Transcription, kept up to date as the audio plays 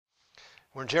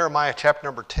We're in Jeremiah chapter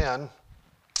number 10.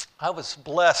 I was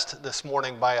blessed this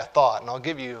morning by a thought, and I'll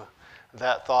give you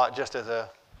that thought just as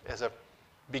a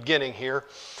beginning here.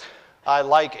 I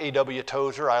like A.W.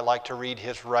 Tozer. I like to read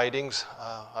his writings.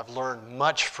 I've learned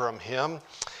much from him.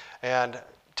 And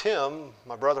Tim,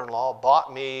 my brother-in-law,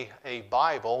 bought me a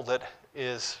Bible that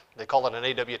is, they call it an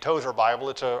A.W. Tozer Bible.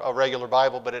 It's a regular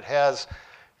Bible, but it has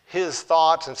his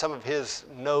thoughts and some of his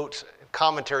notes,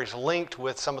 commentaries linked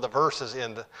with some of the verses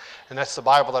and that's the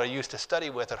Bible that I used to study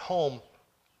with at home.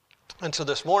 And so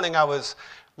this morning I was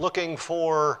looking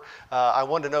for, I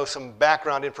wanted to know some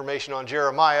background information on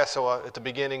Jeremiah. So at the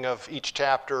beginning of each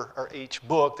chapter or each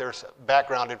book, there's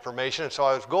background information. And so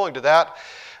I was going to that,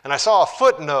 and I saw a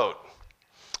footnote.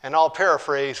 And I'll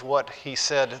paraphrase what he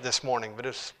said this morning,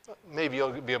 but maybe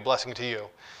it'll be a blessing to you.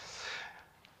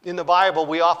 In the Bible,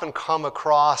 we often come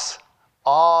across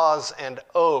ahs and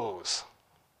ohs.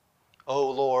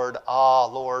 Oh Lord, ah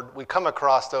Lord. We come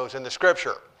across those in the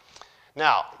Scripture.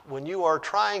 Now, when you are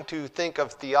trying to think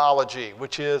of theology,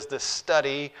 which is the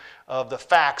study of the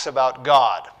facts about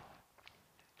God,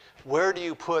 where do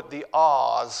you put the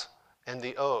ahs and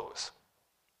the ohs?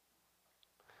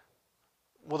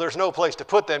 Well, there's no place to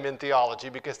put them in theology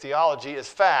because theology is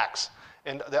facts.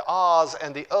 And the ahs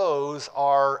and the ohs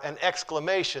are an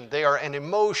exclamation. They are an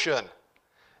emotion,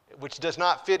 which does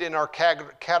not fit in our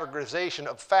categorization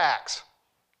of facts.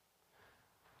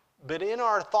 But in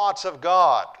our thoughts of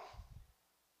God,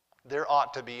 there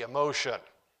ought to be emotion.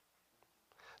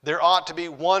 There ought to be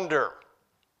wonder.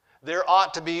 There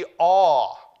ought to be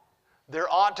awe.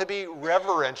 There ought to be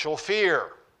reverential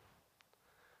fear.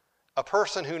 A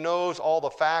person who knows all the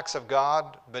facts of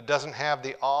God but doesn't have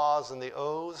the ahs and the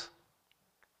ohs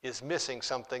is missing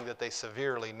something that they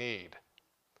severely need.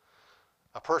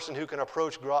 A person who can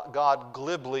approach God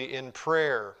glibly in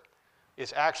prayer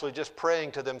is actually just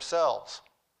praying to themselves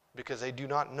because they do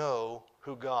not know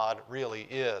who God really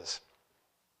is.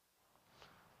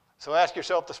 So ask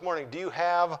yourself this morning, do you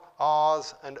have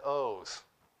ahs and ohs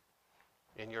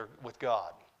with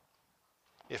God?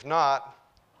 If not,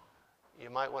 you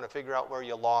might want to figure out where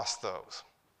you lost those.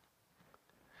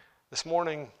 This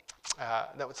morning,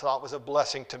 that thought was a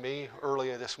blessing to me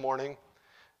earlier this morning.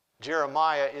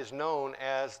 Jeremiah is known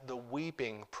as the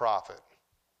weeping prophet.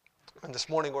 And this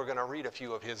morning we're going to read a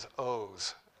few of his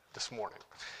ohs this morning.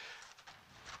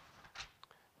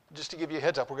 Just to give you a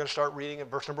heads up, we're going to start reading in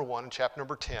verse number 1 in chapter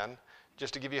number 10.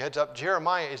 Just to give you a heads up,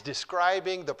 Jeremiah is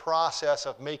describing the process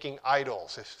of making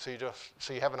idols,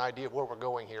 so you have an idea of where we're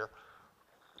going here.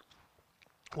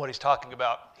 What he's talking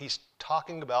about. He's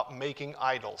talking about making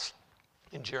idols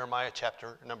in Jeremiah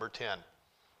chapter number 10.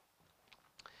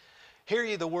 Hear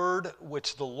ye the word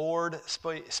which the Lord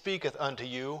speaketh unto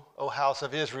you, O house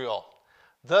of Israel.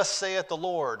 Thus saith the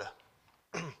Lord,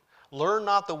 learn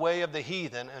not the way of the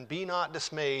heathen, and be not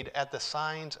dismayed at the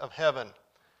signs of heaven.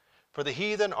 For the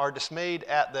heathen are dismayed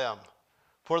at them.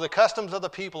 For the customs of the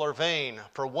people are vain.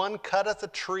 For one cutteth a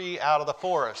tree out of the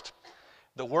forest,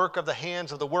 the work of the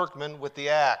hands of the workmen with the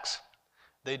axe.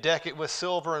 They deck it with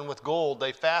silver and with gold.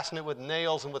 They fasten it with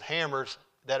nails and with hammers,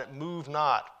 that it move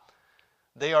not.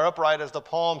 They are upright as the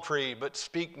palm tree, but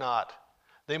speak not.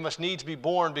 They must needs be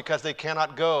born because they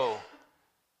cannot go.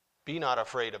 Be not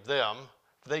afraid of them,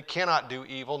 for they cannot do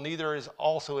evil, neither is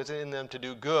also is in them to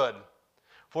do good.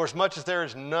 For as much as there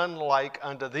is none like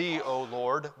unto thee, O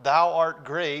Lord, thou art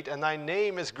great, and thy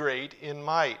name is great in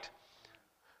might.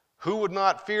 Who would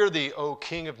not fear thee, O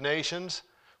King of nations?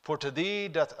 For to thee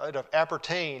doth it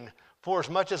appertain. For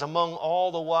as much as among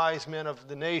all the wise men of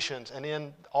the nations and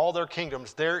in all their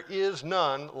kingdoms there is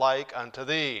none like unto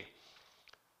thee.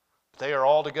 They are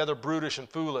altogether brutish and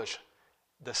foolish.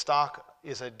 The stock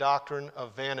is a doctrine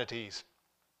of vanities.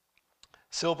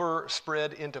 Silver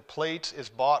spread into plates is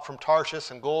bought from Tarshish,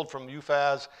 and gold from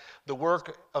Uphaz. The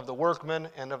work of the workmen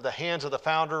and of the hands of the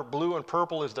founder, blue and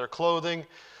purple is their clothing.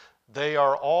 They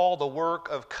are all the work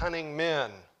of cunning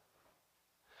men.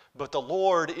 But the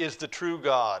Lord is the true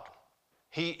God.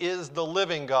 He is the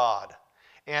living God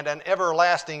and an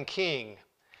everlasting King.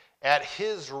 At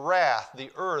his wrath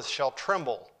the earth shall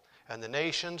tremble, and the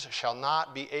nations shall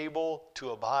not be able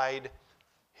to abide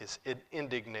his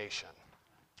indignation.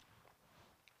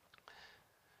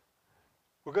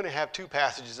 We're going to have two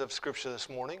passages of Scripture this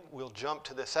morning. We'll jump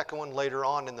to the second one later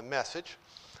on in the message.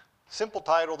 Simple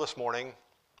title this morning,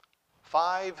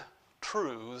 5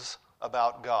 Truths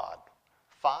About God.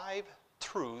 5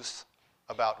 Truths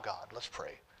About God. Let's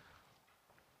pray.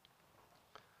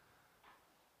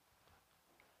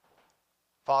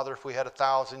 Father, if we had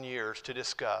 1,000 years to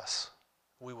discuss,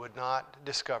 we would not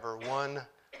discover one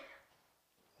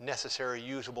necessary,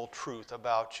 usable truth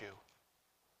about you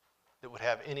that that would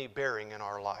have any bearing in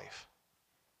our life.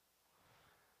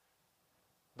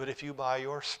 But if you by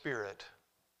your Spirit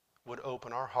would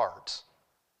open our hearts,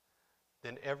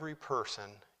 then every person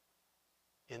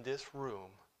in this room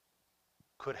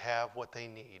could have what they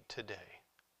need today.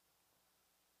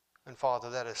 And Father,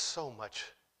 that is so much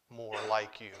more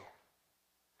like you.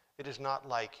 It is not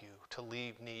like you to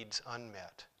leave needs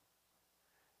unmet.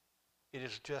 It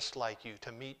is just like you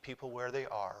to meet people where they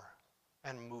are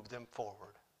and move them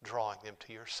forward, drawing them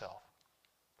to yourself.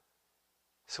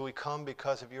 So we come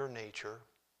because of your nature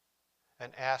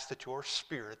and ask that your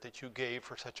Spirit that you gave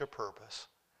for such a purpose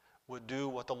would do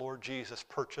what the Lord Jesus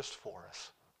purchased for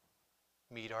us.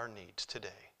 Meet our needs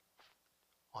today.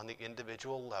 On the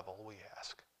individual level, we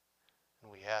ask.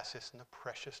 And we ask this in the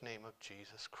precious name of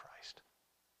Jesus Christ.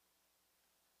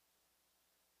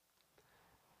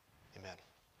 Amen.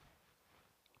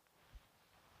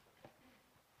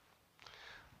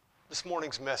 This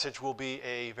morning's message will be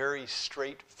a very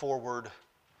straightforward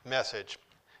message,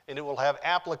 and it will have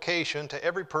application to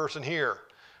every person here.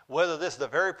 Whether this is the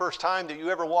very first time that you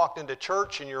ever walked into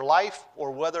church in your life,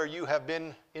 or whether you have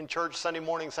been in church Sunday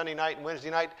morning, Sunday night, and Wednesday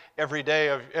night, every day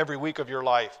of every week of your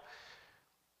life.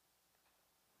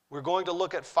 We're going to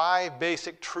look at 5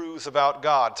 basic truths about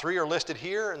God. 3 are listed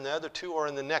here, and the other 2 are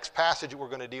in the next passage that we're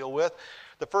going to deal with.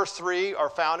 The first 3 are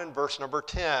found in verse number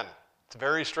 10. It's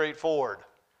very straightforward.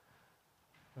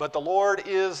 But the Lord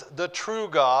is the true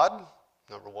God,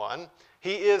 number 1.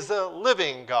 He is the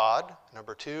living God,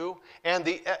 number 2, and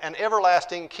an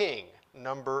everlasting King,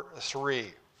 number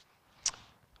 3.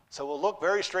 So we'll look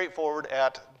very straightforward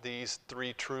at these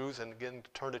 3 truths, and again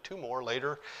turn to 2 more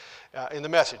later in the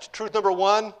message. Truth number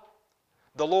 1,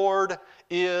 the Lord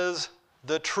is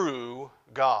the true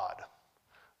God.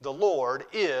 The Lord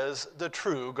is the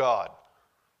true God.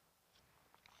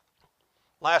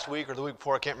 Last week or the week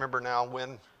before, I can't remember now,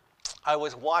 when I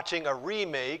was watching a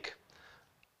remake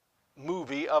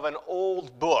movie of an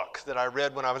old book that I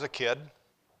read when I was a kid.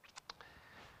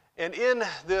 And in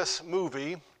this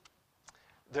movie,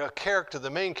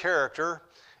 the main character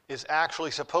is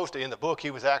actually supposed to, in the book, he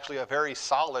was actually a very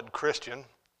solid Christian.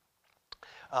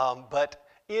 But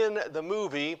in the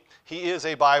movie, he is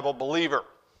a Bible believer.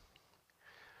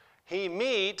 He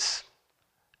meets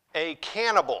a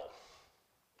cannibal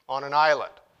on an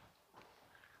island.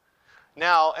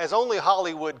 Now, as only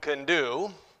Hollywood can do,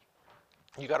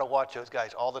 you got to watch those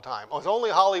guys all the time. As only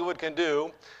Hollywood can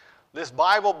do, this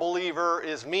Bible believer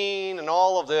is mean and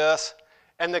all of this,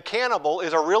 and the cannibal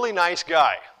is a really nice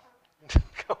guy.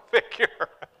 Go figure.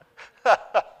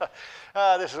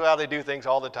 This is how they do things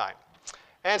all the time.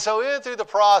 And so through the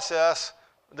process,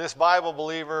 this Bible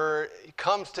believer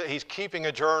he's keeping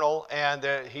a journal, and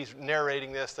he's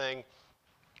narrating this thing.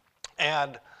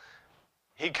 And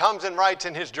he comes and writes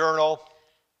in his journal,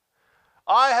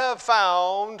 I have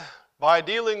found, by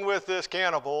dealing with this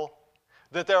cannibal,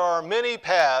 that there are many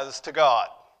paths to God.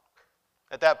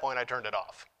 At that point, I turned it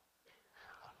off.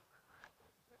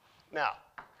 Now,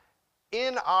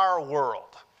 in our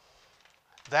world,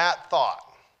 that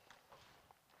thought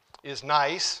is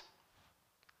nice,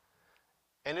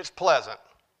 and it's pleasant.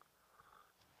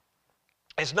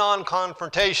 It's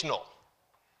non-confrontational.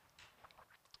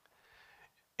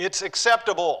 It's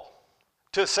acceptable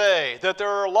to say that there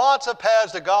are lots of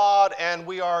paths to God, and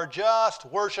we are just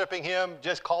worshiping Him,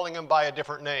 just calling Him by a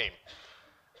different name.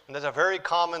 And there's a very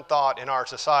common thought in our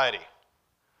society.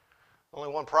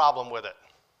 Only one problem with it.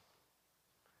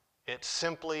 It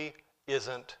simply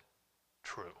isn't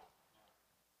true.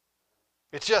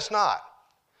 It's just not.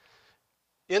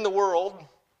 In the world,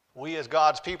 we as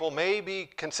God's people may be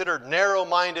considered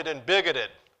narrow-minded and bigoted.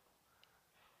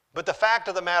 But the fact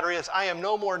of the matter is, I am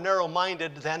no more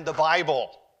narrow-minded than the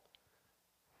Bible.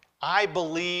 I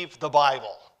believe the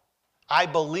Bible. I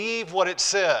believe what it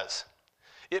says.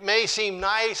 It may seem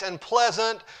nice and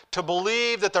pleasant to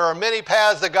believe that there are many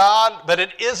paths to God, but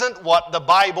it isn't what the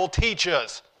Bible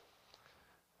teaches.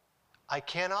 I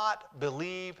cannot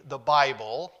believe the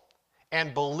Bible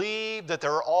and believe that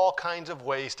there are all kinds of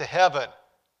ways to heaven.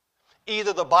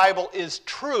 Either the Bible is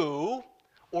true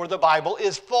or the Bible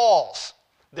is false.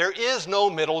 There is no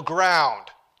middle ground.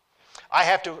 I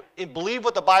have to believe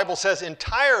what the Bible says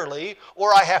entirely,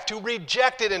 or I have to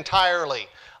reject it entirely.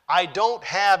 I don't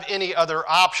have any other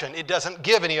option. It doesn't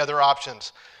give any other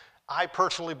options. I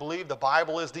personally believe the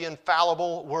Bible is the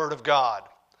infallible Word of God.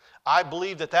 I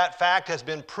believe that fact has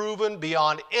been proven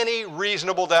beyond any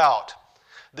reasonable doubt.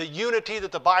 The unity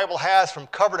that the Bible has from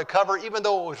cover to cover, even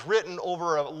though it was written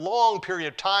over a long period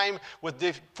of time with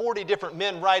 40 different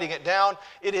men writing it down,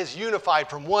 it is unified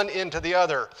from one end to the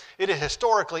other. It is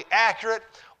historically accurate.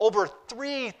 Over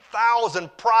 3,000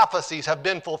 prophecies have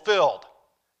been fulfilled.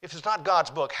 If it's not God's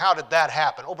book, how did that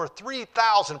happen? Over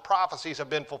 3,000 prophecies have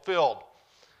been fulfilled.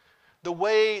 The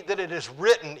way that it is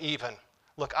written even.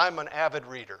 Look, I'm an avid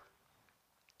reader.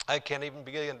 I can't even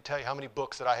begin to tell you how many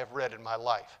books that I have read in my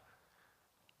life.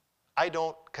 I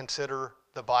don't consider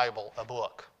the Bible a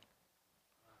book.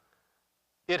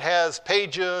 It has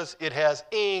pages, it has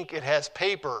ink, it has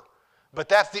paper, but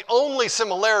that's the only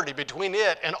similarity between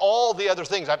it and all the other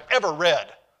things I've ever read.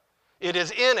 It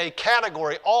is in a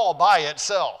category all by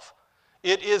itself.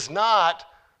 It is not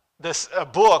a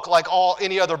book like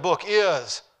any other book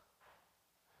is.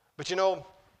 But you know,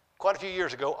 quite a few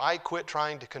years ago, I quit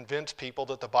trying to convince people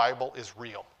that the Bible is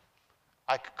real.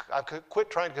 I quit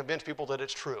trying to convince people that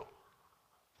it's true.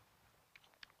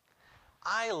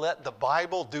 I let the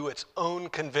Bible do its own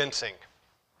convincing.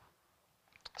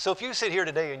 So if you sit here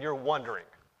today and you're wondering,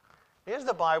 is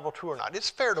the Bible true or not? It's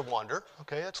fair to wonder.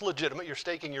 Okay, it's legitimate. You're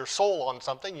staking your soul on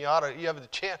something. You ought to have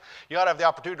the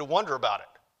opportunity to wonder about it.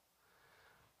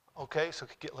 Okay, so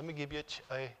let me give you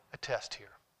a test here.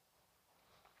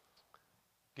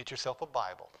 Get yourself a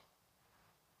Bible.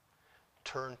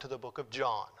 Turn to the book of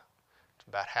John. It's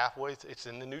about halfway. It's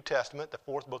in the New Testament, the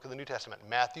fourth book of the New Testament.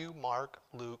 Matthew, Mark,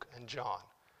 Luke, and John.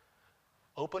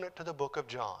 Open it to the book of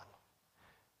John.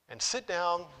 And sit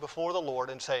down before the Lord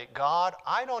and say, God,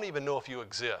 I don't even know if you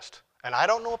exist. And I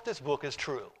don't know if this book is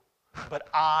true. But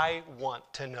I want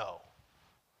to know.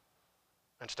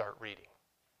 And start reading.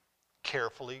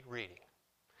 Carefully reading.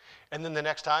 And then the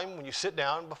next time when you sit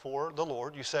down before the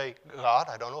Lord, you say, God,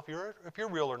 I don't know if you're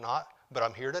real or not, but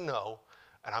I'm here to know,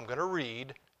 and I'm going to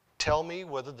read. Tell me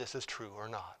whether this is true or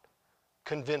not.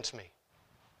 Convince me.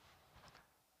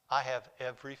 I have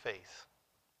every faith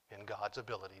in God's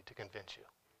ability to convince you.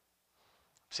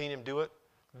 I've seen him do it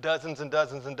dozens and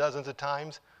dozens and dozens of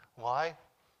times. Why?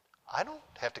 I don't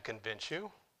have to convince you.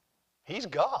 He's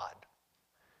God.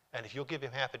 And if you'll give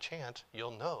him half a chance,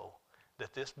 you'll know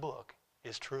that this book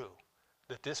is true,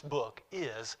 that this book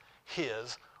is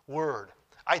his word.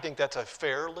 I think that's a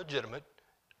fair, legitimate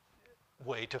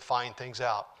way to find things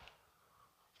out.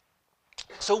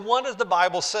 So what does the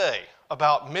Bible say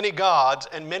about many gods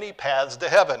and many paths to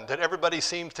heaven that everybody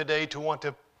seems today to want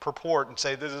to purport and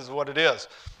say this is what it is?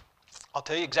 I'll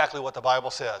tell you exactly what the Bible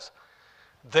says.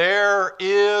 There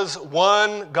is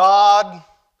one God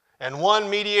and one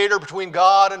mediator between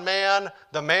God and man,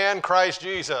 the man Christ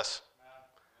Jesus.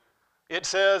 It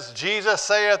says, Jesus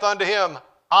saith unto him,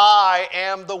 I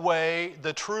am the way,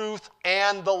 the truth,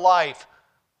 and the life.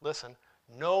 Listen,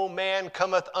 no man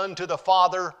cometh unto the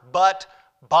Father but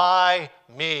by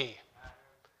me.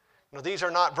 Now, these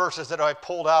are not verses that I've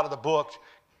pulled out of the book,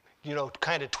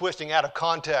 kind of twisting out of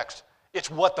context. It's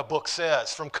what the book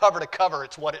says. From cover to cover,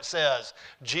 it's what it says.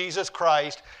 Jesus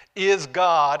Christ is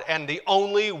God and the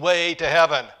only way to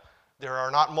heaven. There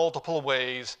are not multiple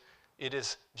ways. It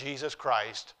is Jesus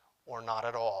Christ or not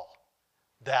at all.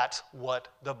 That's what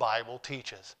the Bible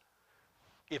teaches.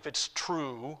 If it's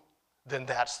true, then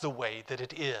that's the way that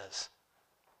it is.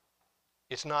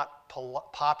 It's not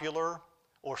popular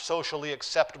or socially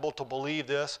acceptable to believe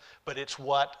this, but it's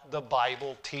what the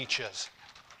Bible teaches.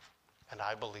 And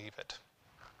I believe it.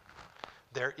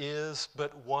 There is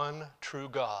but one true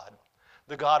God,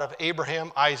 the God of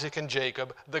Abraham, Isaac, and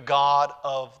Jacob, the God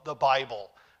of the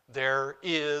Bible. There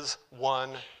is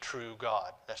one true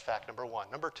God. That's fact number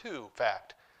one. Number two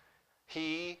fact,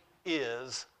 he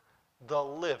is the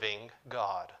living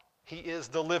God. He is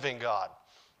the living God.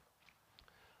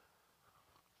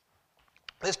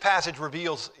 This passage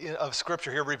of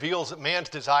Scripture here reveals man's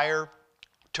desire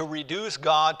to reduce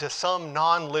God to some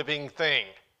non-living thing.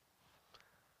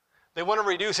 They want to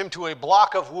reduce him to a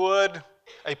block of wood,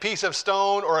 a piece of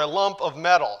stone, or a lump of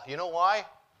metal. You know why?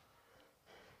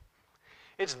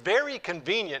 It's very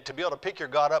convenient to be able to pick your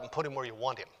God up and put him where you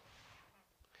want him.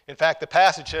 In fact, the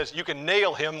passage says you can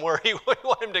nail him where you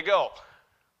want him to go.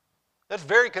 That's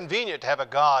very convenient to have a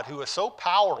God who is so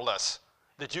powerless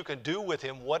that you can do with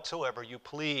him whatsoever you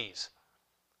please.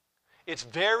 It's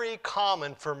very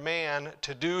common for man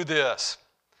to do this.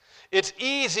 It's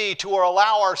easy to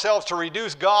allow ourselves to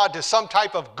reduce God to some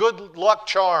type of good luck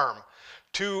charm,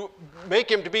 to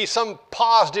make him to be some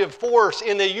positive force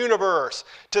in the universe,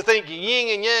 to think yin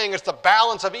and yang is the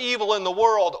balance of evil in the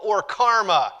world, or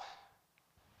karma.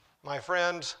 My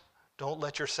friends, don't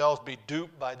let yourselves be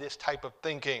duped by this type of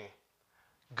thinking.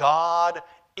 God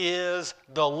is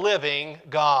the living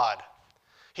God.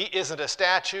 He isn't a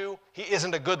statue. He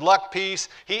isn't a good luck piece.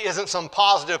 He isn't some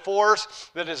positive force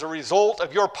that is a result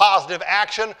of your positive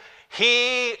action.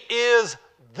 He is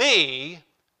the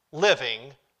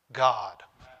living God.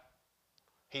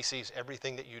 He sees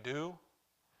everything that you do.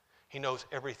 He knows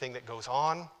everything that goes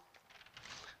on.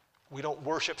 We don't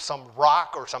worship some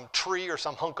rock or some tree or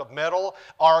some hunk of metal.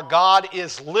 Our God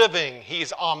is living.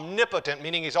 He's omnipotent,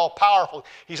 meaning he's all-powerful.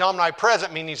 He's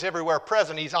omnipresent, meaning he's everywhere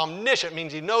present. He's omniscient,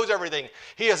 means he knows everything.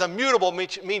 He is immutable,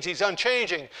 means he's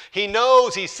unchanging. He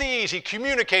knows, he sees, he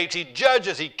communicates, he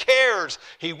judges, he cares,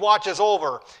 he watches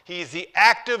over. He's the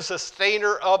active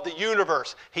sustainer of the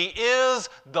universe. He is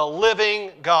the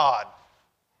living God.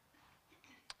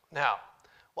 Now,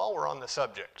 while we're on the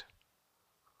subject,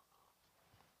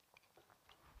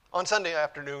 on Sunday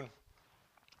afternoon,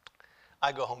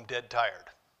 I go home dead tired.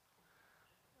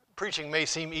 Preaching may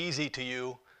seem easy to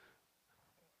you,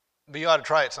 but you ought to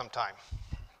try it sometime.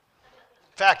 In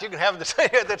fact, you can have this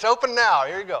that's open now.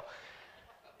 Here you go.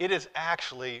 It is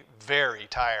actually very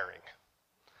tiring.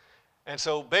 And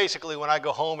so basically when I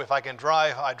go home, if I can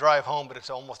drive, I drive home, but it's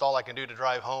almost all I can do to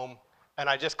drive home, and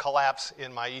I just collapse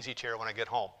in my easy chair when I get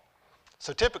home.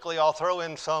 So typically I'll throw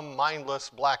in some mindless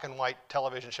black and white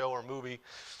television show or movie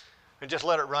and just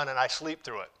let it run, and I sleep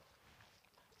through it.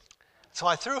 So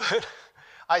I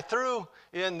threw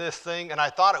in this thing, and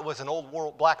I thought it was an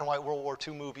old black and white World War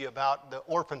II movie about the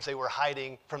orphans they were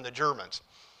hiding from the Germans,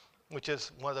 which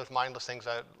is one of those mindless things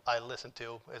I listen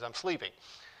to as I'm sleeping.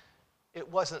 It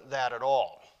wasn't that at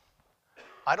all.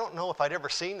 I don't know if I'd ever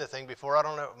seen the thing before. I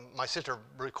don't know. My sister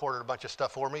recorded a bunch of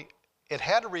stuff for me. It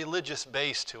had a religious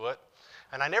base to it.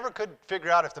 And I never could figure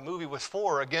out if the movie was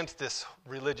for or against this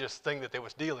religious thing that they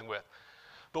was dealing with.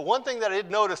 But one thing that I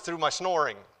did notice through my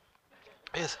snoring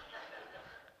is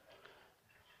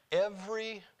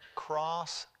every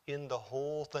cross in the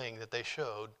whole thing that they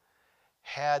showed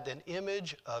had an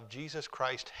image of Jesus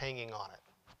Christ hanging on it.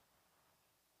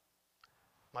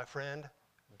 My friend,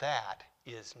 that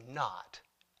is not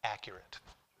accurate.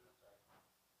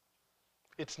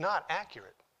 It's not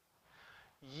accurate.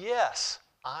 Yes,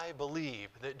 I believe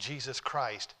that Jesus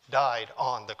Christ died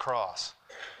on the cross.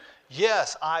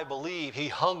 Yes, I believe he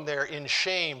hung there in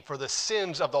shame for the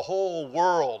sins of the whole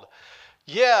world.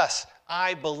 Yes,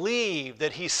 I believe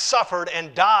that he suffered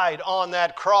and died on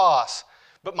that cross.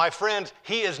 But my friends,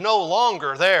 he is no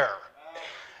longer there.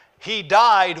 He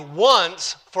died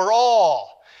once for all.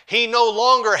 He no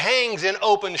longer hangs in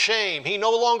open shame. He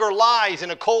no longer lies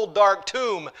in a cold, dark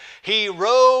tomb. He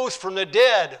rose from the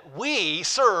dead. We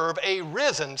serve a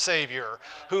risen Savior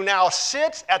who now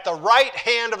sits at the right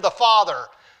hand of the Father.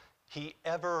 He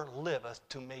ever liveth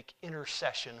to make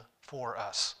intercession for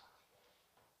us.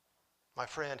 My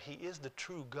friend, he is the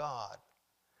true God.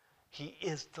 He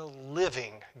is the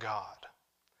living God.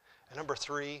 And number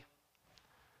 3,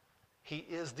 he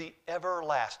is the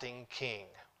everlasting King.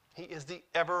 He is the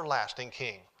everlasting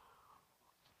King.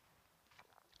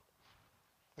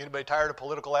 Anybody tired of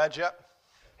political ads yet?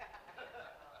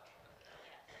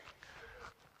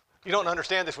 You don't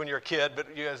understand this when you're a kid, but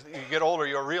as you get older,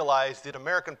 you'll realize that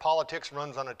American politics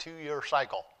runs on a 2-year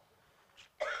cycle.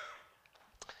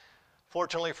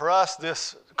 Fortunately for us,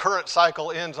 this current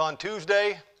cycle ends on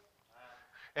Tuesday,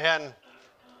 and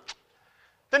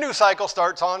the new cycle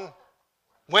starts on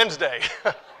Wednesday.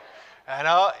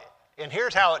 And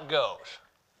here's how it goes.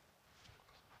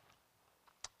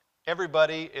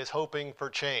 Everybody is hoping for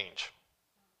change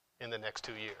in the next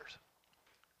 2 years.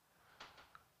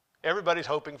 Everybody's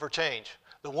hoping for change.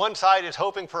 The one side is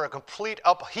hoping for a complete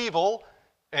upheaval,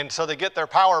 and so they get their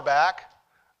power back.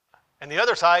 And the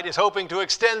other side is hoping to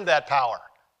extend that power.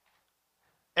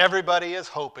 Everybody is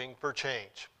hoping for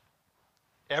change.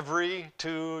 Every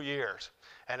 2 years.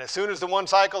 And as soon as the one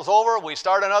cycle's over, we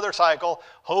start another cycle,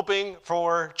 hoping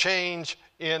for change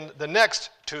in the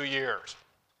next 2 years.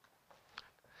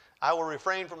 I will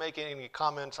refrain from making any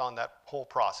comments on that whole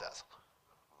process.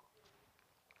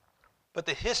 But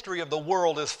the history of the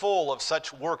world is full of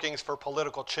such workings for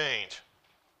political change.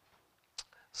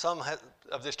 Some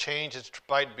of this change is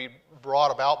tried to be brought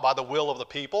about by the will of the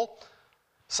people.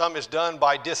 Some is done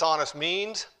by dishonest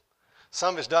means.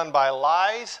 Some is done by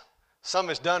lies. Some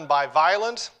is done by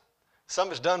violence.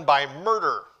 Some is done by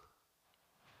murder.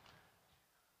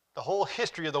 The whole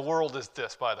history of the world is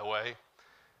this, by the way.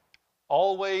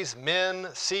 Always men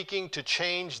seeking to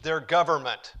change their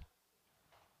government.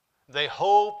 They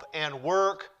hope and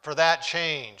work for that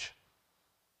change.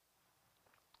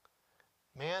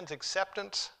 Man's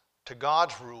acceptance to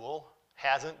God's rule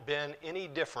hasn't been any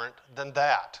different than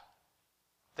that.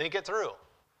 Think it through.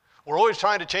 We're always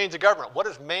trying to change the government. What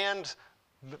has man's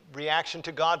reaction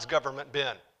to God's government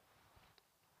been?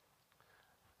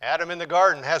 Adam in the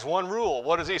garden has one rule.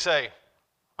 What does he say?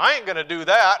 I ain't going to do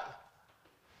that.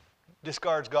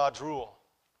 Discards God's rule.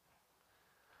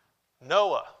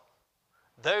 Noah,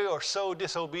 they are so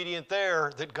disobedient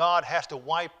there that God has to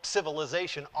wipe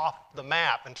civilization off the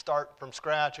map and start from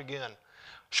scratch again.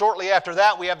 Shortly after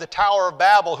that, we have the Tower of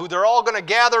Babel, who they're all going to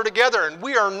gather together, and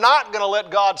we are not going to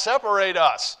let God separate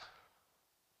us.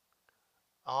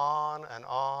 On and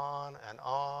on and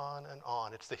on and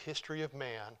on. It's the history of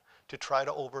man to try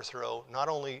to overthrow not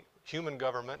only human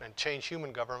government and change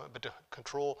human government, but to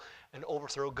control and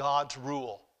overthrow God's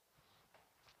rule.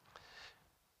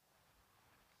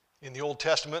 In the Old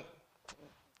Testament,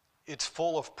 it's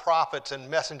full of prophets and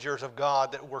messengers of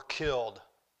God that were killed.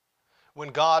 When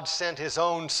God sent his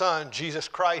own Son, Jesus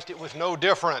Christ, it was no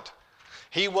different.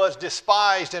 He was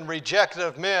despised and rejected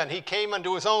of men. He came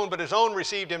unto his own, but his own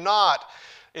received him not.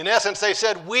 In essence, they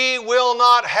said, we will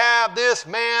not have this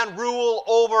man rule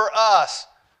over us.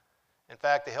 In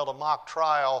fact, they held a mock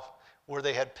trial where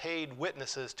they had paid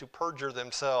witnesses to perjure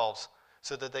themselves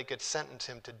so that they could sentence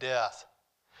him to death.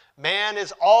 Man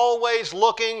is always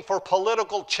looking for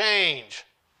political change.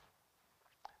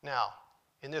 Now,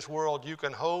 in this world, you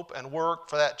can hope and work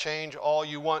for that change all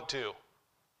you want to.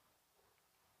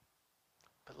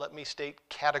 But let me state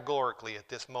categorically at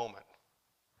this moment,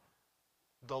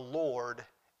 the Lord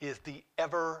is the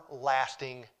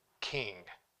everlasting King.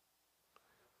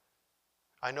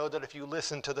 I know that if you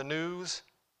listen to the news,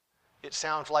 it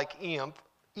sounds like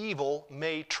evil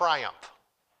may triumph.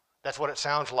 That's what it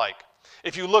sounds like.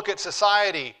 If you look at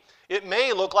society, it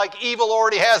may look like evil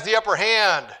already has the upper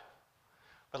hand.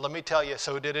 But let me tell you,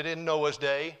 so did it in Noah's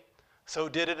day. So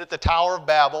did it at the Tower of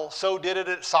Babel. So did it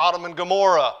at Sodom and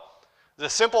Gomorrah. The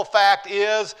simple fact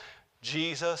is,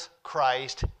 Jesus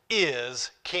Christ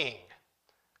is King.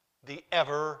 The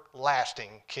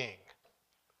everlasting King.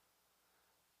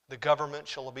 The government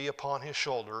shall be upon his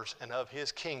shoulders, and of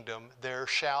his kingdom there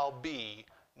shall be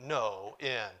no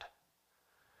end.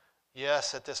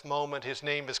 Yes, at this moment his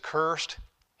name is cursed,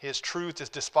 his truth is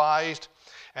despised,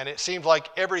 and it seems like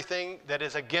everything that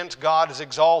is against God is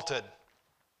exalted.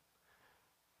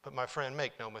 But my friend,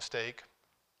 make no mistake,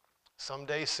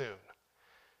 someday soon,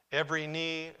 every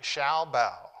knee shall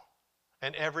bow,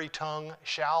 and every tongue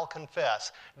shall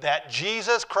confess that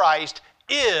Jesus Christ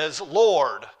is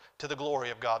Lord, to the glory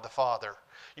of God the Father.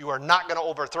 You are not going to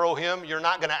overthrow him. You're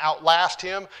not going to outlast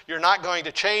him. You're not going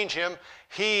to change him.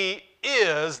 He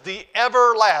is the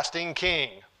everlasting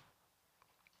King.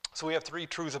 So we have three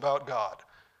truths about God.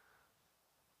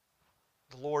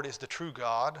 The Lord is the true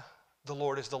God. The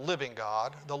Lord is the living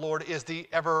God. The Lord is the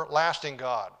everlasting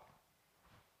God.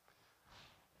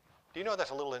 Do you know that's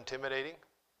a little intimidating?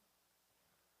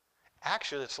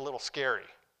 Actually, it's a little scary.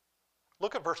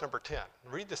 Look at verse number 10.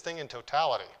 Read this thing in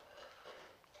totality.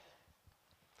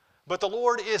 But the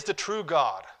Lord is the true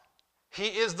God. He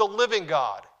is the living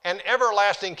God, an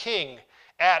everlasting King.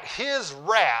 At his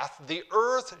wrath the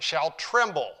earth shall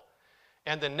tremble,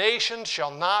 and the nations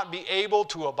shall not be able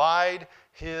to abide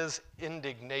his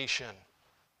indignation.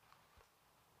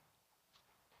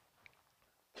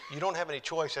 You don't have any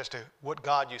choice as to what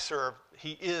God you serve.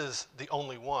 He is the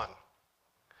only one.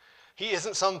 He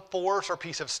isn't some force or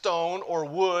piece of stone or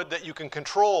wood that you can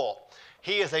control.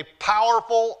 He is a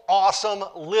powerful, awesome,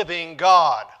 living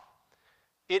God.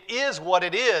 It is what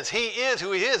it is. He is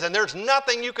who he is, and there's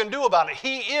nothing you can do about it.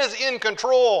 He is in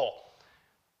control.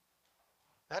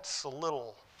 That's a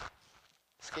little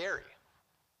scary.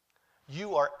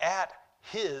 You are at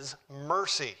his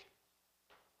mercy.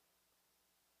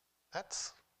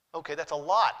 That's a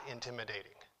lot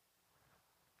intimidating.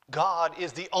 God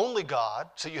is the only God,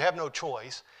 so you have no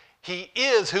choice. He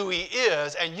is who he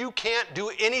is, and you can't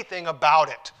do anything about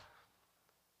it.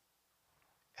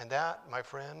 And that, my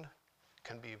friend,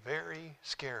 can be very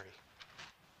scary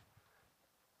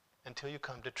until you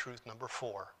come to truth number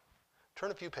 4.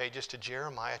 Turn a few pages to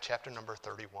Jeremiah chapter number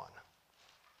 31.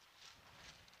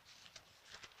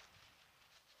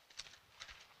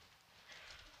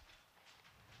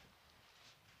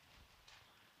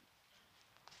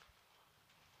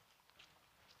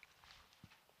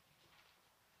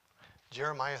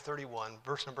 Jeremiah 31,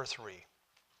 verse number 3.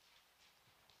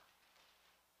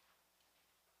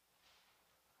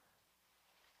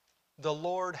 The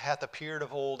Lord hath appeared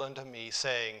of old unto me,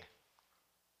 saying,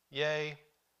 Yea,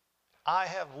 I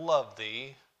have loved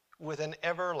thee with an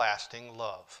everlasting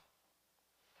love.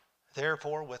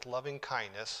 Therefore with loving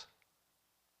kindness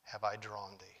have I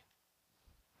drawn thee.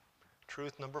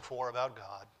 Truth number 4 about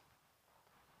God.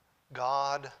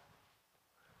 God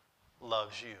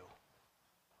loves you.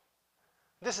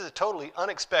 This is a totally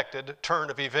unexpected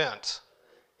turn of events.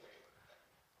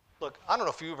 Look, I don't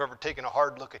know if you've ever taken a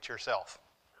hard look at yourself.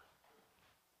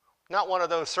 Not one of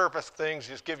those surface things,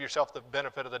 just give yourself the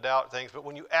benefit of the doubt things, but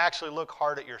when you actually look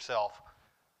hard at yourself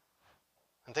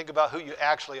and think about who you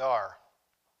actually are,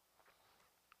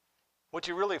 what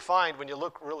you really find when you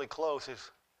look really close is,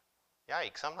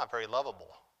 yikes, I'm not very lovable.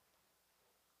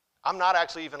 I'm not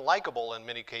actually even likable in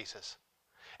many cases.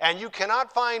 And you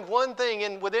cannot find one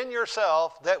thing within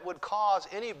yourself that would cause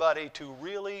anybody to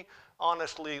really,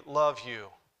 honestly love you.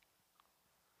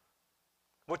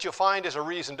 What you'll find is a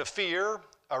reason to fear,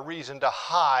 a reason to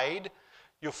hide.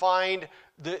 You'll find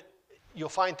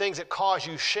things that cause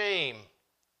you shame.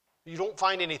 You don't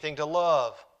find anything to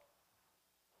love.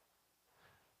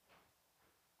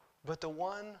 But the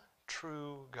one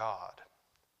true God,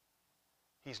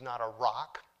 He's not a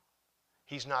rock.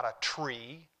 He's not a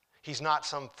tree. He's not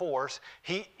some force.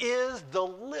 He is the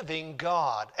living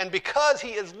God. And because He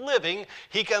is living,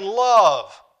 He can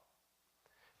love.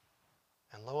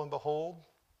 And lo and behold,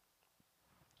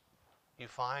 you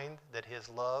find that His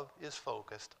love is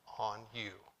focused on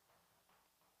you.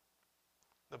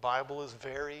 The Bible is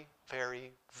very,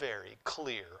 very, very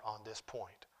clear on this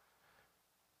point.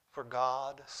 For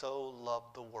God so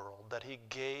loved the world that He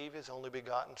gave His only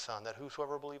begotten Son, that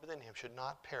whosoever believeth in Him should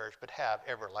not perish but have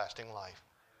everlasting life.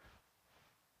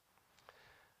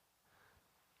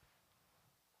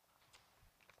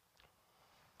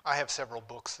 I have several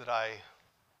books that I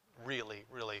really,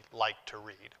 really like to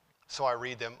read. So I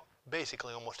read them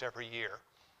basically almost every year.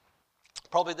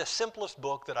 Probably the simplest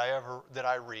book that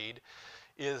I read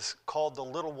is called The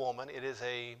Little Woman. It is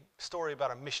a story about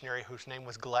a missionary whose name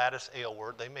was Gladys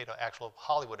Aylward.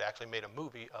 Hollywood actually made a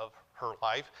movie of her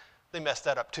life. They messed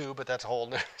that up too, but that's a whole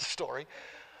new story.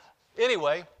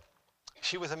 Anyway,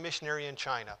 she was a missionary in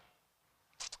China.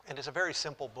 And it's a very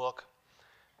simple book.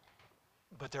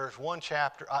 But there's one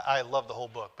chapter, I love the whole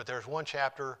book, but there's one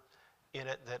chapter in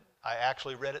it that I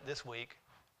actually read it this week.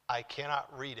 I cannot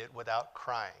read it without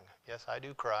crying. Yes, I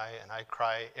do cry, and I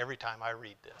cry every time I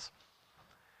read this.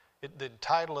 The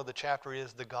title of the chapter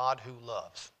is The God Who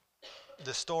Loves.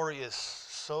 The story is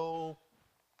so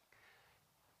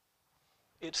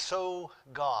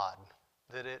God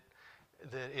that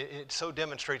it so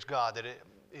demonstrates God that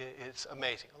it's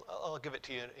amazing. I'll give it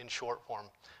to you in short form.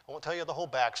 I won't tell you the whole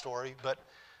backstory, but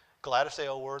Gladys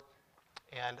Aylward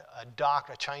and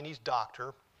a Chinese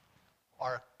doctor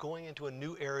are going into a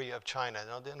new area of China.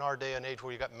 Now, in our day and age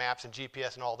where you got maps and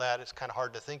GPS and all that, it's kind of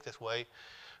hard to think this way.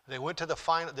 They went to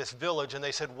this village and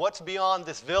they said, "What's beyond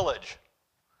this village?"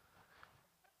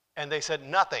 And they said,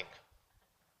 "Nothing."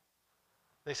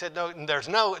 They said, "No, there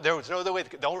was no other way.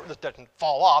 It doesn't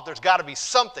fall off. There's got to be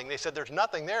something." They said, "There's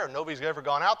nothing there. Nobody's ever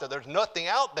gone out there. There's nothing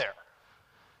out there."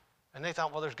 And they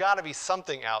thought, well, there's got to be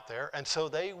something out there. And so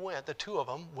they went, the two of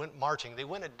them went marching. They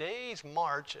went a day's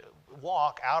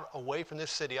walk out away from this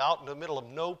city, out in the middle of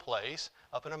no place,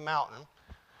 up in a mountain.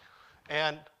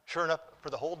 And sure enough, for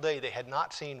the whole day, they had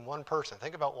not seen one person.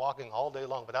 Think about walking all day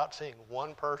long without seeing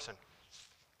one person.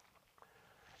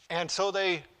 And so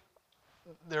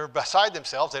they're beside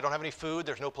themselves. They don't have any food.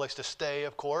 There's no place to stay,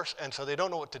 of course. And so they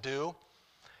don't know what to do.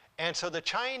 And so the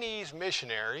Chinese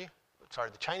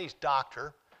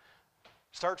doctor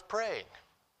starts praying.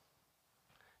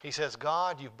 He says,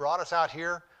 "God, you've brought us out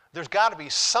here. There's got to be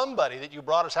somebody that you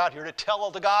brought us out here to tell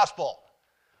the gospel.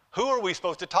 Who are we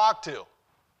supposed to talk to?"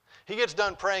 He gets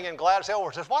done praying, and Gladys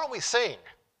Aylward says, "Why don't we sing?"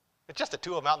 It's just the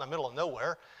two of them out in the middle of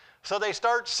nowhere. So they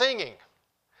start singing.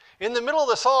 In the middle of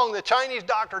the song, the Chinese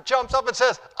doctor jumps up and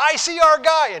says, "I see our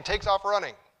guy," and takes off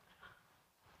running.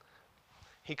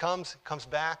 He comes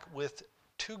back with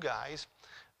two guys.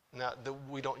 Now,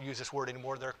 we don't use this word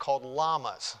anymore. They're called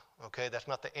lamas, okay? That's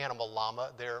not the animal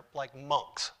llama. They're like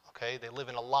monks, okay? They live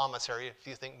in a lamasery. If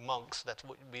you think monks, that's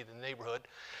what would be the neighborhood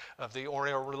of the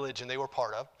Oriental religion they were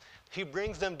part of. He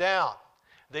brings them down.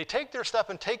 They take their stuff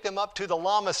and take them up to the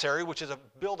lamasery, which is a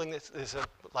building that is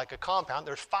like a compound.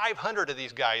 There's 500 of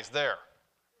these guys there.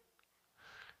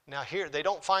 Now here, they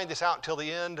don't find this out until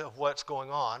the end of what's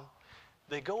going on.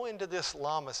 They go into this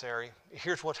lamasery.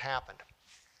 Here's what's happened.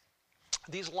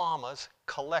 These lamas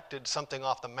collected something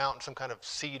off the mountain, some kind of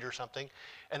seed or something,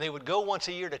 and they would go once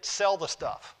a year to sell the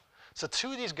stuff. So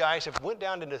two of these guys have went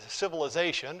down into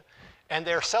civilization, and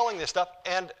they're selling this stuff,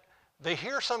 and they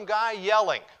hear some guy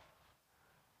yelling,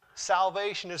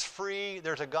 "Salvation is free.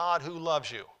 There's a God who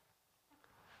loves you."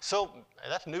 So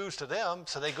that's news to them.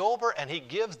 So they go over, and he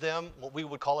gives them what we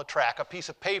would call a tract, a piece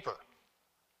of paper.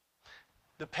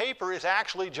 The paper is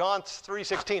actually John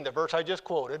 3:16, the verse I just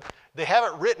quoted. They have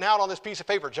it written out on this piece of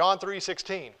paper, John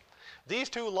 3:16. These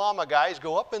two Lama guys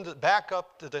go up back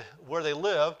up to where they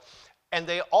live, and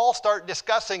they all start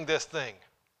discussing this thing.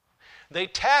 They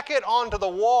tack it onto the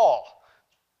wall.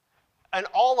 And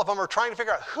all of them are trying to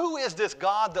figure out, who is this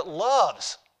God that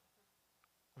loves?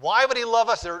 Why would he love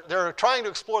us? They're trying to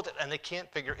explore that, and they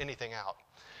can't figure anything out.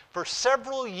 For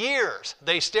several years,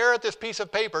 they stare at this piece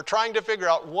of paper trying to figure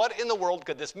out what in the world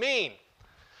could this mean.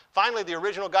 Finally, the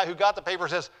original guy who got the paper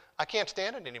says, I can't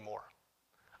stand it anymore.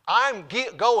 I'm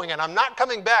going and I'm not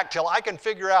coming back till I can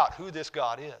figure out who this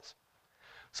God is.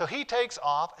 So he takes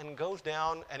off and goes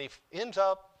down, and he ends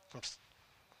up from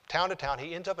town to town.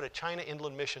 He ends up at a China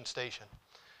Inland Mission station.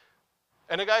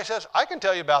 And the guy says, I can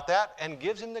tell you about that, and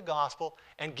gives him the gospel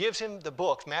and gives him the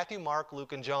books, Matthew, Mark,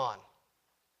 Luke, and John.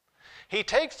 He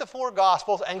takes the 4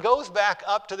 gospels and goes back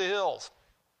up to the hills.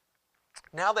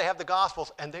 Now they have the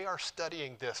gospels, and they are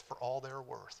studying this for all they're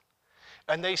worth.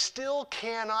 And they still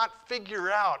cannot figure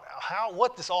out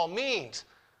what this all means.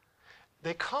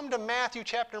 They come to Matthew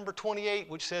chapter number 28,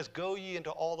 which says, go ye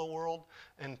into all the world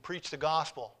and preach the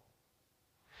gospel.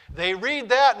 They read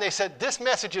that and they said, this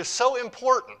message is so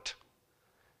important.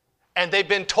 And they've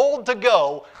been told to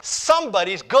go,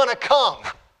 somebody's going to come.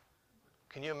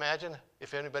 Can you imagine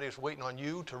if anybody was waiting on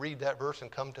you to read that verse and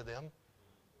come to them?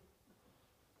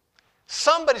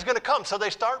 Somebody's going to come. So they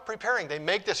start preparing. They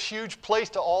make this huge place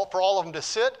for all of them to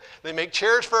sit. They make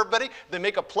chairs for everybody. They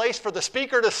make a place for the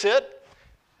speaker to sit.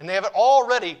 And they have it all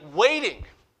ready, waiting.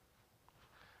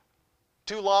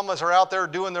 2 llamas are out there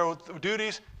doing their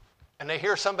duties, and they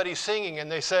hear somebody singing,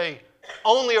 and they say,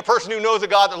 only a person who knows the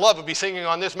God that loves would be singing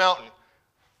on this mountain.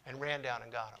 And ran down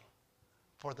and got them.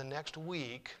 For the next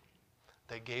week,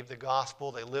 they gave the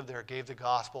gospel. They lived there, gave the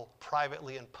gospel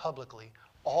privately and publicly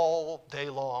all day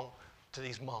long to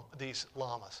these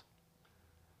llamas.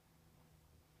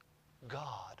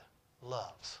 God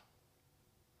loves.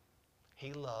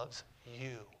 He loves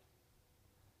you.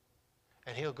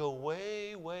 And he'll go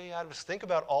way, way out of his. Think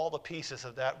about all the pieces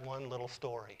of that one little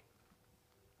story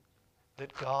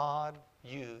that God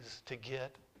used to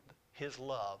get his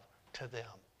love to them.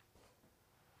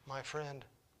 My friend,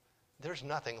 there's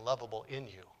nothing lovable in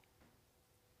you.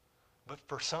 But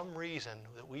for some reason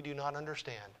that we do not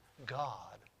understand,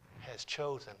 God has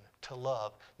chosen to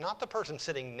love not the person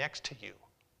sitting next to you,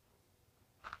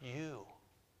 you,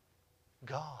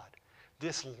 God.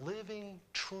 This living,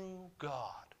 true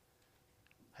God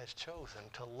has chosen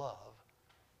to love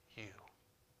you.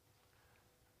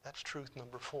 That's truth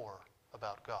number 4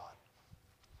 about God.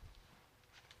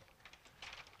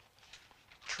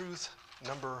 Truth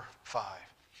number 5.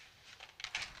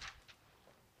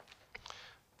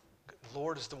 The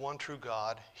Lord is the one true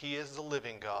God. He is the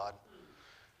living God.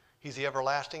 He's the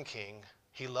everlasting King.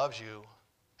 He loves you.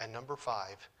 And number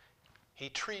 5, he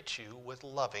treats you with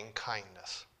loving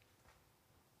kindness.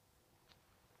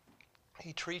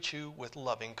 He treats you with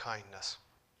loving kindness.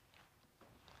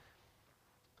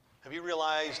 Have you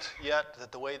realized yet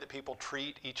that the way that people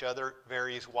treat each other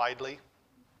varies widely?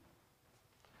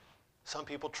 Some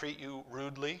people treat you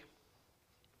rudely.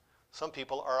 Some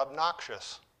people are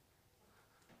obnoxious.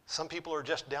 Some people are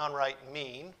just downright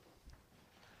mean.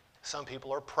 Some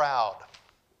people are proud.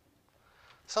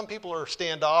 Some people are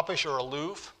standoffish or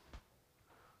aloof.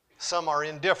 Some are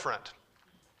indifferent.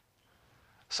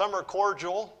 Some are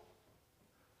cordial.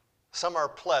 Some are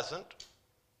pleasant.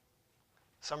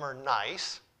 Some are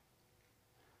nice.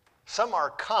 Some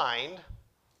are kind.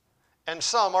 And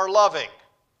some are loving.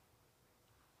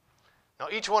 Now,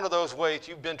 each one of those ways,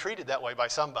 you've been treated that way by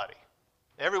somebody.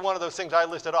 Every one of those things I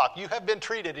listed off, you have been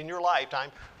treated in your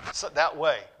lifetime that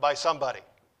way by somebody.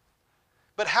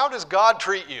 But how does God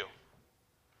treat you?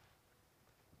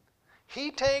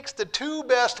 He takes the 2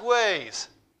 best ways,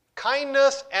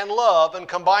 kindness and love, and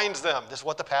combines them. This is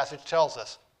what the passage tells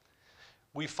us.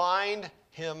 We find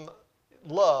him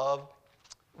loving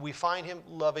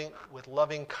with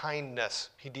loving kindness.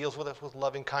 He deals with us with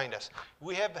loving kindness.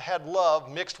 We have had love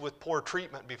mixed with poor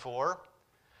treatment before.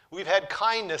 We've had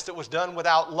kindness that was done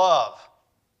without love.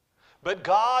 But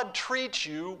God treats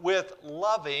you with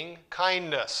loving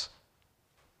kindness.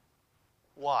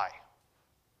 Why?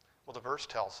 Well, the verse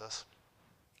tells us,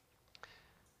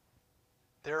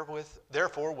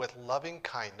 therefore with loving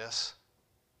kindness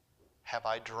have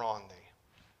I drawn thee.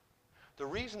 The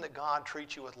reason that God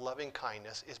treats you with loving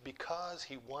kindness is because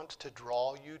he wants to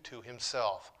draw you to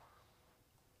himself.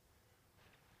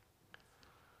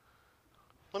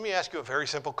 Let me ask you a very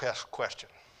simple question.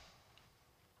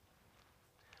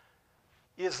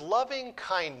 Is loving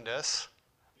kindness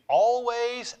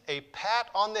always a pat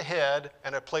on the head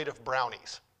and a plate of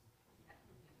brownies?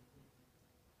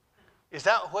 Is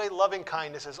that the way loving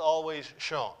kindness is always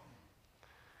shown?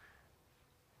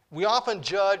 We often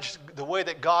judge the way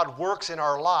that God works in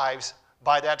our lives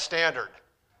by that standard.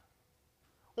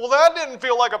 Well, that didn't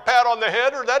feel like a pat on the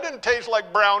head, or that didn't taste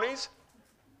like brownies.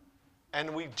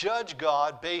 And we judge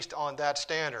God based on that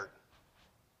standard.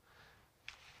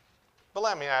 But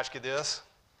let me ask you this.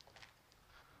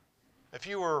 If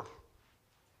you were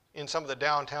in some of the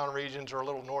downtown regions or a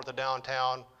little north of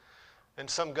downtown, and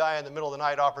some guy in the middle of the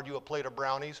night offered you a plate of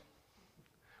brownies,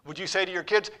 would you say to your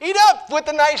kids, "Eat up with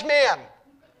the nice man"?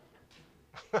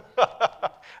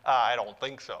 I don't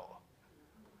think so.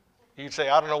 You'd say,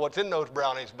 "I don't know what's in those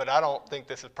brownies, but I don't think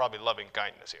this is probably loving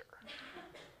kindness here."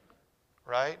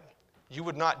 Right? You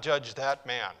would not judge that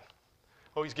man.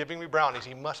 "Oh, he's giving me brownies.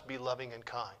 He must be loving and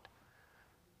kind."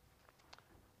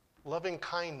 Loving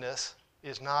kindness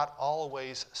is not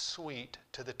always sweet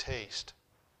to the taste.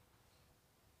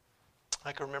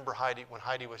 I can remember Heidi when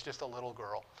Heidi was just a little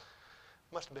girl.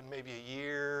 Must have been maybe a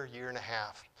year and a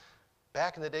half.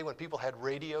 Back in the day when people had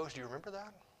radios, do you remember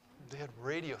that? They had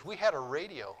radios. We had a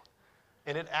radio,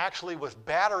 and it actually was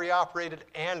battery operated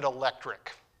and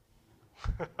electric.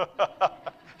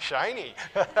 Shiny.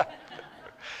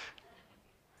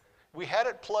 We had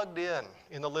it plugged in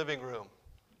the living room.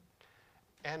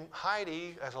 And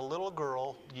Heidi, as a little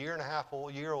girl, year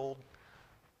old,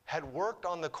 had worked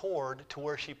on the cord to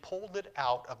where she pulled it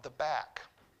out of the back.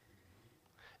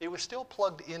 It was still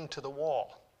plugged into the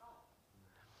wall.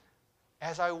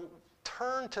 As I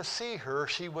turned to see her,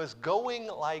 she was going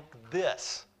like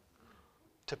this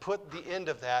to put the end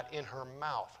of that in her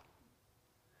mouth.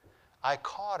 I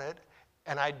caught it,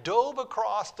 and I dove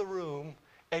across the room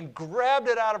and grabbed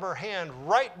it out of her hand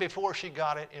right before she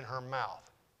got it in her mouth.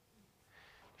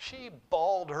 She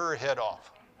bawled her head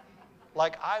off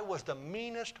like I was the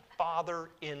meanest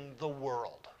father in the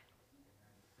world.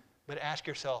 But ask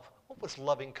yourself, what was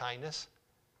loving kindness?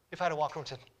 If I'd have walked over and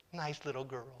said, "Nice little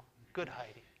girl, good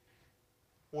Heidi,"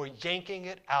 or yanking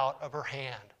it out of her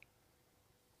hand.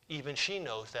 Even she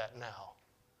knows that now.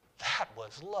 That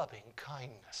was loving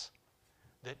kindness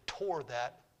that tore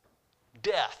that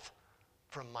death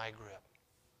from my grip.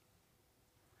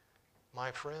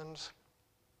 My friends,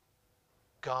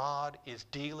 God is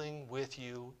dealing with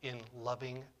you in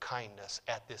loving kindness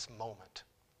at this moment.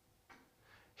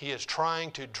 He is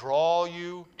trying to draw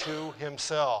you to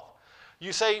himself.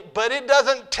 You say, "But it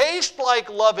doesn't taste like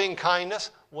loving kindness."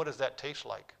 What does that taste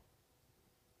like?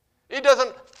 It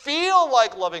doesn't feel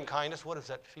like loving kindness. What does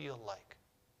that feel like?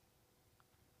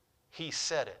 He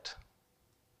said it,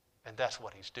 and that's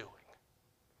what he's doing.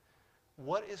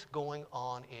 What is going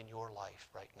on in your life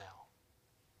right now?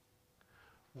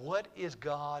 What is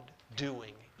God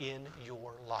doing in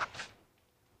your life?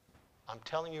 I'm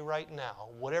telling you right now,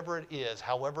 whatever it is,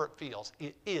 however it feels,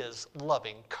 it is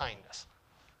loving kindness.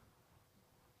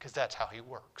 Because that's how he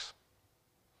works.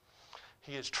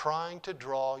 He is trying to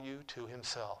draw you to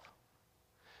himself.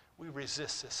 We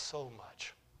resist this so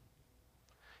much.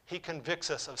 He convicts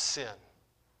us of sin.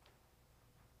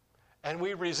 And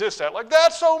we resist that. Like,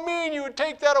 "That's so mean, you would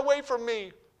take that away from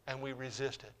me." And we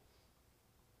resist it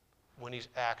when he's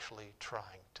actually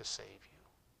trying to save you,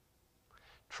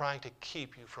 trying to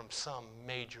keep you from some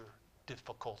major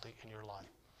difficulty in your life.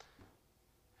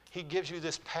 He gives you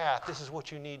this path. This is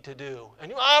what you need to do.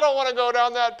 And "I don't want to go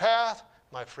down that path."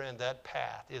 My friend, that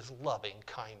path is loving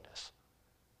kindness.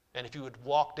 And if you would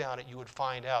walk down it, you would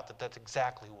find out that that's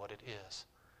exactly what it is.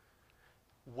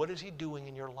 What is he doing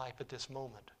in your life at this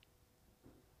moment?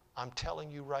 I'm telling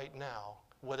you right now,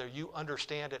 whether you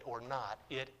understand it or not,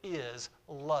 it is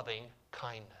loving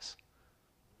kindness.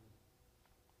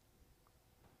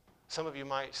 Some of you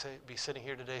might be sitting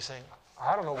here today saying,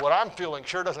 "I don't know what I'm feeling.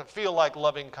 Sure doesn't feel like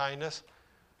loving kindness."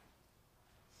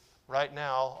 Right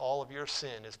now, all of your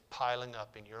sin is piling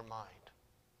up in your mind.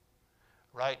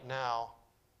 Right now,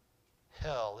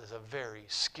 hell is a very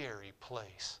scary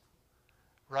place.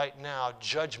 Right now,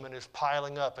 judgment is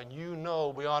piling up, and you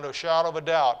know beyond a shadow of a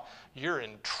doubt, you're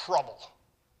in trouble.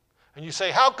 And you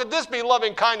say, "How could this be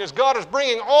loving kindness? God is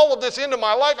bringing all of this into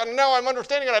my life, and now I'm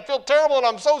understanding it. I feel terrible, and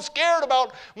I'm so scared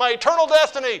about my eternal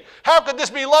destiny. How could this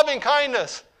be loving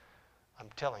kindness?" I'm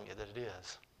telling you that it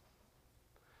is.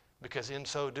 Because in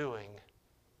so doing,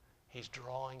 he's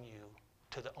drawing you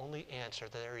to the only answer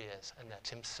there is, and that's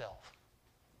himself.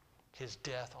 His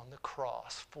death on the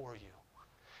cross for you.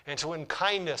 And so in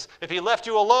kindness, if he left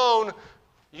you alone,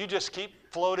 you just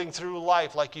keep floating through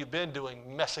life like you've been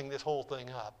doing, messing this whole thing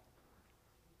up.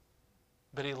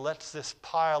 But he lets this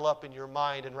pile up in your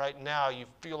mind, and right now you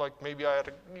feel like maybe I had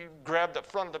to grab the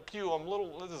front of the pew.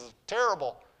 This is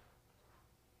terrible.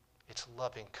 It's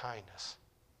loving kindness.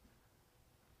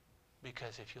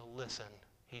 Because if you'll listen,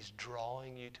 he's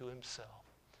drawing you to himself.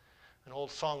 An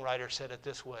old songwriter said it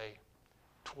this way: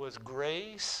 "'Twas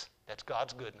grace," that's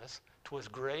God's goodness, 'Twas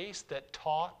grace that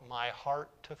taught my heart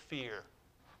to fear.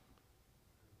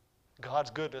 God's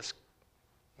goodness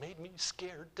made me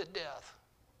scared to death.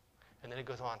 And then it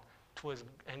goes on,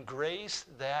 and grace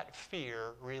that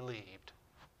fear relieved.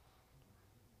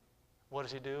 What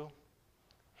does he do?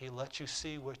 He lets you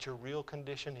see what your real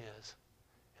condition is,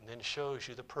 and then shows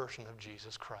you the person of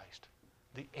Jesus Christ,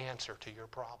 the answer to your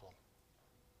problem.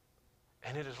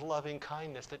 And it is loving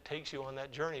kindness that takes you on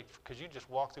that journey, because you just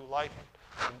walk through life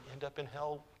and end up in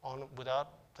hell without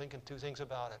thinking two things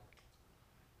about it.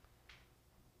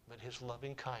 But his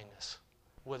loving kindness,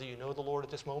 whether you know the Lord at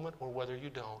this moment or whether you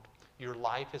don't, your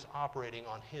life is operating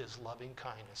on his loving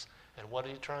kindness. And what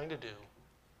is he trying to do?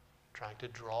 Trying to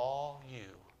draw you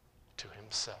to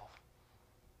himself.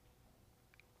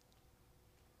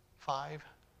 5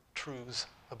 truths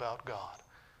about God.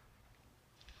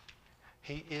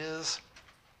 He is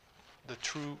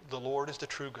the Lord is the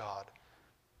true God.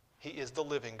 He is the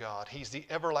living God. He's the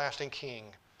everlasting King.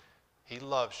 He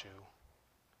loves you,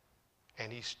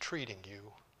 and he's treating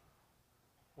you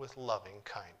with loving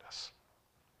kindness.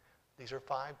 These are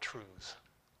 5 truths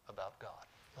about God.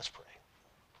 Let's pray.